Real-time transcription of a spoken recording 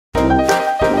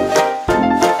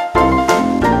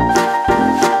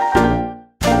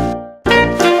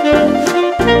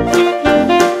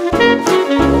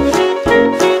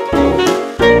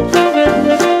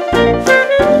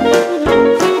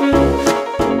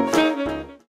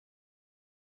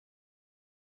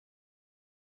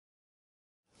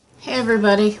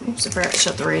everybody. Oops, I forgot to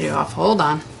shut the radio off. Hold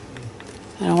on.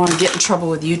 I don't want to get in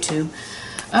trouble with YouTube.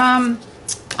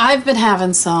 I've been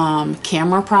having some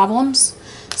camera problems,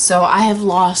 so I have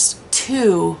lost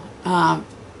two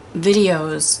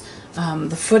videos,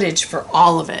 the footage for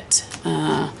all of it.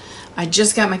 I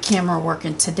just got my camera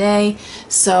working today,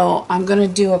 so I'm going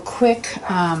to do a quick,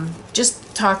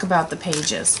 just talk about the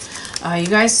pages. You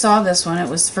guys saw this one. It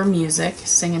was for music,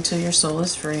 Sing Until Your Soul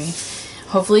is Free.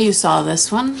 Hopefully you saw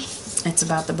this one. It's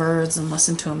about the birds and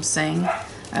listen to them sing.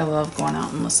 I love going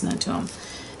out and listening to them.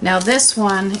 Now this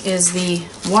one is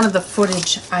one of the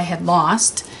footage I had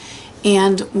lost,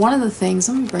 and one of the things,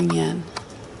 I'm going to bring you in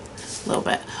a little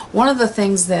bit. One of the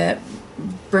things that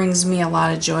brings me a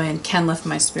lot of joy and can lift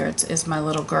my spirits is my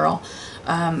little girl.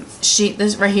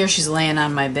 This right here, she's laying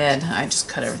on my bed. I just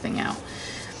cut everything out.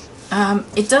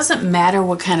 It doesn't matter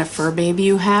what kind of fur baby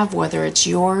you have, whether it's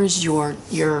yours, your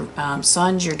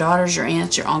sons, your daughters, your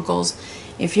aunts, your uncles.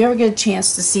 If you ever get a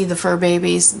chance to see the fur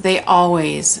babies, they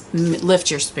always lift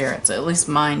your spirits. At least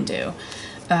mine do.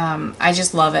 I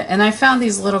just love it. And I found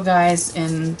these little guys,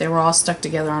 and they were all stuck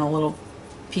together on a little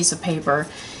piece of paper.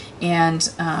 And,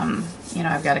 you know,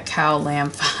 I've got a cow, lamb,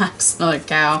 fox, another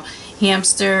cow,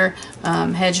 hamster,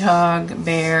 hedgehog,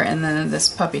 bear, and then this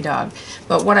puppy dog.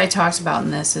 But what I talked about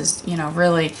in this is, you know,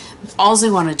 really, all they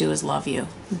want to do is love you.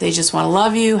 They just want to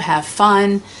love you, have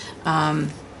fun.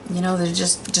 You know, they're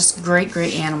just great,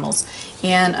 great animals.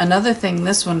 And another thing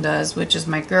this one does, which is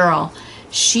my girl,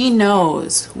 she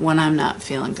knows when I'm not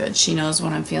feeling good. She knows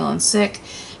when I'm feeling sick.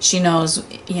 She knows,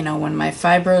 you know, when my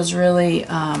fibro's really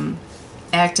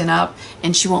acting up,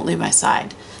 and she won't leave my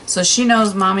side. So she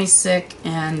knows mommy's sick,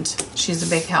 and she's a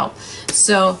big help.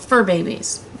 So, fur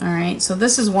babies. Alright, so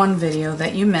this is one video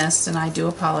that you missed, and I do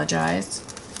apologize.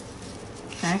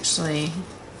 Actually,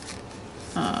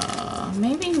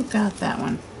 maybe you got that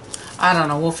one. I don't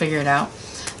know, we'll figure it out.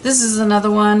 This is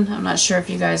another one. I'm not sure if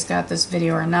you guys got this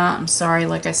video or not. I'm sorry,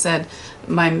 like I said,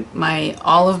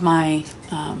 all of my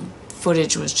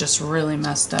footage was just really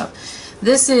messed up.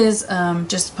 This is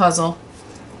just a puzzle.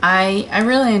 I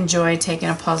really enjoy taking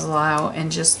a puzzle out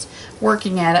and just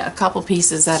working at it a couple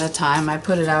pieces at a time. I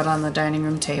put it out on the dining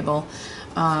room table.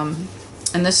 And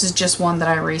this is just one that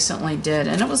I recently did,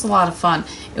 and it was a lot of fun.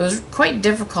 It was quite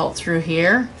difficult through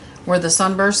here where the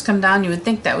sunbursts come down. You would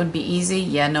think that would be easy.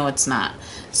 Yeah, no, it's not.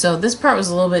 So this part was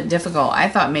a little bit difficult. I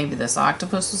thought maybe this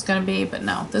octopus was going to be, but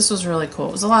no, this was really cool.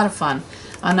 It was a lot of fun.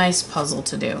 A nice puzzle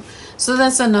to do. So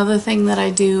that's another thing that I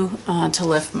do to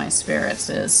lift my spirits,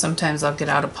 is sometimes I'll get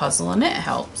out a puzzle and it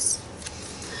helps.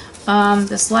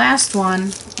 This last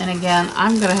one, and again,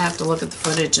 I'm going to have to look at the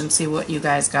footage and see what you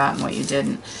guys got and what you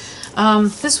didn't.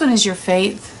 This one is your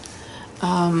faith.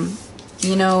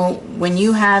 You know, when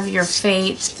you have your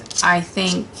faith, I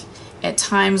think at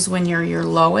times when you're your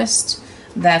lowest,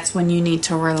 that's when you need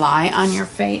to rely on your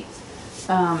faith.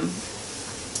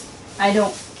 I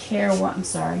don't care what, I'm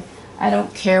sorry, I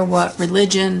don't care what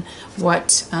religion,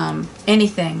 what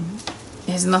anything,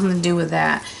 it has nothing to do with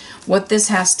that. What this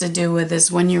has to do with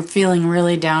is when you're feeling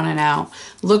really down and out,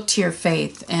 look to your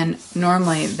faith, and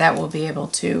normally that will be able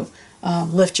to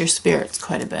lift your spirits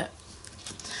quite a bit.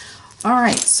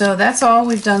 Alright, so that's all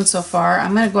we've done so far.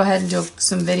 I'm going to go ahead and do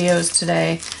some videos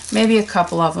today, maybe a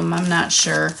couple of them, I'm not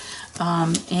sure.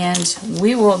 And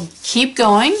we will keep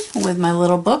going with my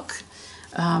little book,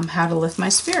 How to Lift My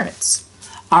Spirits.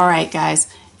 Alright guys,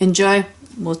 enjoy,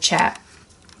 we'll chat.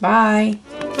 Bye!